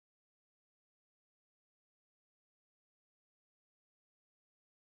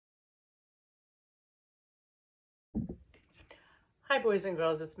Hi, boys and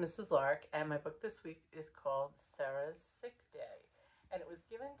girls. It's Mrs. Lark, and my book this week is called Sarah's Sick Day. And it was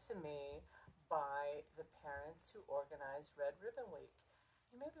given to me by the parents who organized Red Ribbon Week.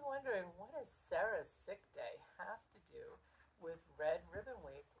 You may be wondering, what does Sarah's Sick Day have to do with Red Ribbon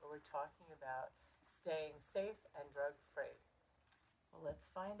Week, where we're talking about staying safe and drug-free? Well, let's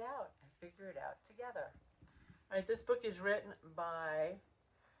find out and figure it out together. All right, this book is written by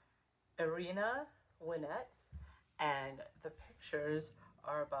Irina Winnett, and the pictures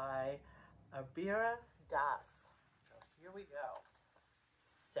are by Abira Das. So here we go.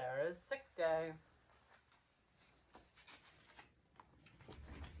 Sarah's Sick Day.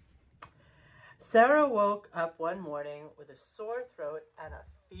 Sarah woke up one morning with a sore throat and a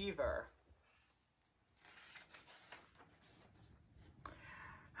fever.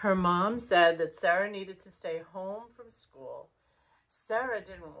 Her mom said that Sarah needed to stay home from school. Sarah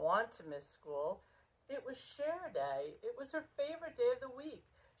didn't want to miss school. It was share day. It was her favorite day of the week.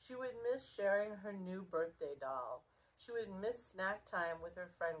 She would miss sharing her new birthday doll. She would miss snack time with her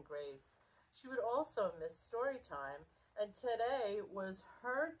friend Grace. She would also miss story time. And today was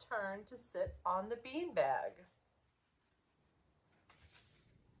her turn to sit on the beanbag.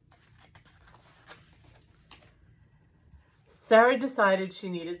 Sarah decided she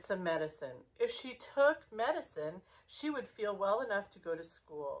needed some medicine. If she took medicine, she would feel well enough to go to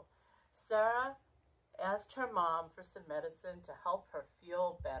school. Sarah asked her mom for some medicine to help her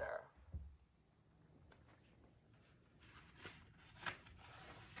feel better.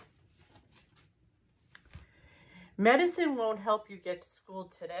 Medicine won't help you get to school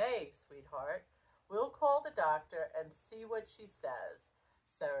today, sweetheart. We'll call the doctor and see what she says,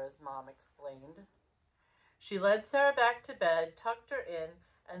 Sarah's mom explained. She led Sarah back to bed, tucked her in,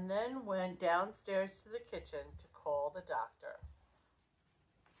 and then went downstairs to the kitchen to call the doctor.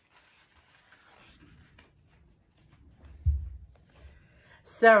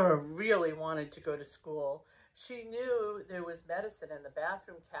 Sarah really wanted to go to school. She knew there was medicine in the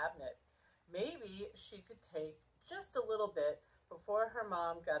bathroom cabinet. Maybe she could take just a little bit before her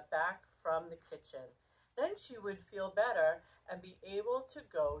mom got back from the kitchen. Then she would feel better and be able to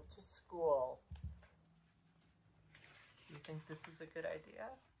go to school. Do you think this is a good idea?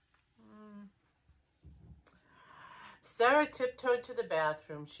 Sarah tiptoed to the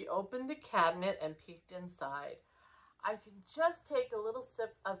bathroom. She opened the cabinet and peeked inside. I can just take a little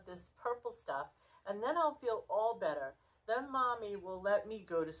sip of this purple stuff, and then I'll feel all better. Then Mommy will let me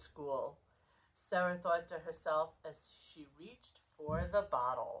go to school, Sarah thought to herself as she reached for the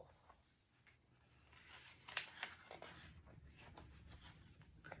bottle.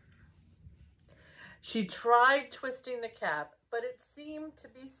 She tried twisting the cap, but it seemed to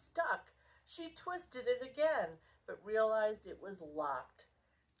be stuck. She twisted it again, but realized it was locked.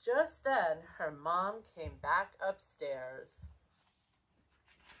 Just then, her mom came back upstairs.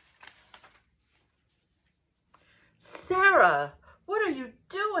 Sarah, what are you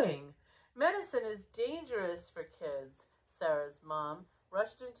doing? Medicine is dangerous for kids. Sarah's mom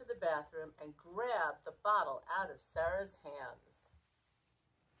rushed into the bathroom and grabbed the bottle out of Sarah's hands.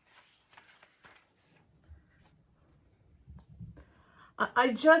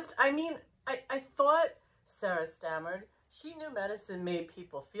 I thought, Sarah stammered. She knew medicine made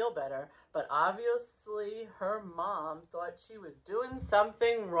people feel better, but obviously her mom thought she was doing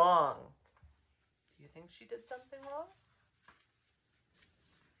something wrong. Do you think she did something wrong?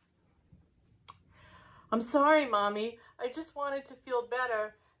 I'm sorry, Mommy. I just wanted to feel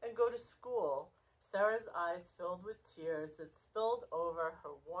better and go to school. Sarah's eyes filled with tears that spilled over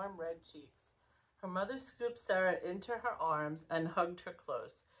her warm red cheeks. Her mother scooped Sarah into her arms and hugged her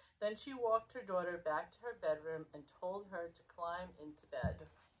close. Then she walked her daughter back to her bedroom and told her to climb into bed.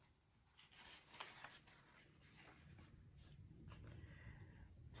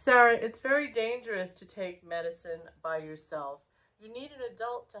 Sarah, it's very dangerous to take medicine by yourself. You need an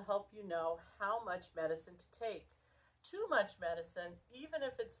adult to help you know how much medicine to take. Too much medicine, even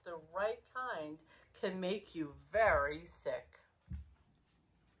if it's the right kind, can make you very sick.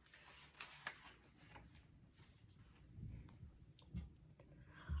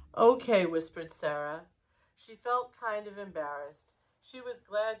 Okay, whispered Sarah. She felt kind of embarrassed. She was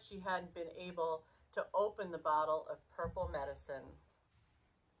glad she hadn't been able to open the bottle of purple medicine.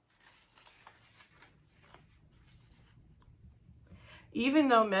 Even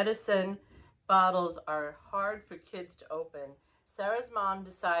though medicine bottles are hard for kids to open, Sarah's mom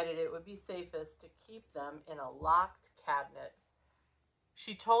decided it would be safest to keep them in a locked cabinet.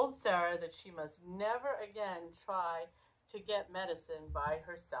 She told Sarah that she must never again try to get medicine by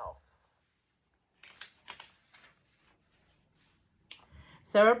herself.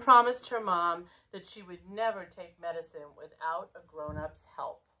 Sarah promised her mom that she would never take medicine without a grown-up's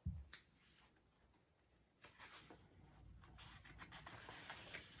help.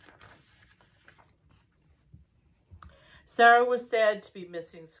 Sarah was sad to be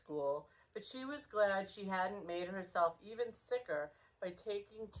missing school, but she was glad she hadn't made herself even sicker by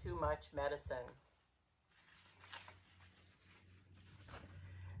taking too much medicine.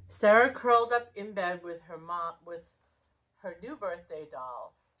 Sarah curled up in bed with her new birthday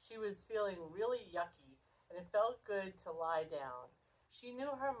doll. She was feeling really yucky, and it felt good to lie down. She knew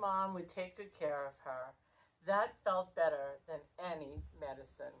her mom would take good care of her. That felt better than any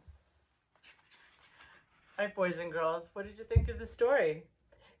medicine. All right, boys and girls, what did you think of the story?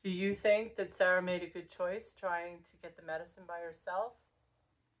 Do you think that Sarah made a good choice trying to get the medicine by herself?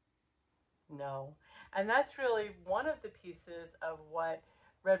 No. And that's really one of the pieces of what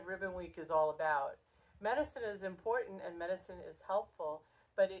Red Ribbon Week is all about. Medicine is important and medicine is helpful,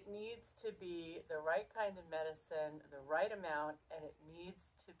 but it needs to be the right kind of medicine, the right amount, and it needs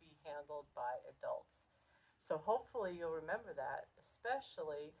to be handled by adults. So hopefully you'll remember that,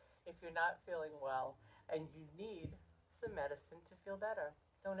 especially if you're not feeling well and you need some medicine to feel better.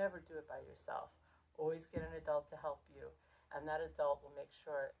 Don't ever do it by yourself. Always get an adult to help you, and that adult will make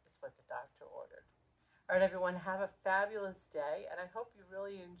sure it's what the doctor ordered. All right, everyone, have a fabulous day, and I hope you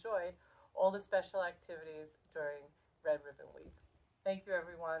really enjoyed all the special activities during Red Ribbon Week. Thank you,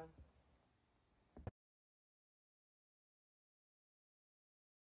 everyone.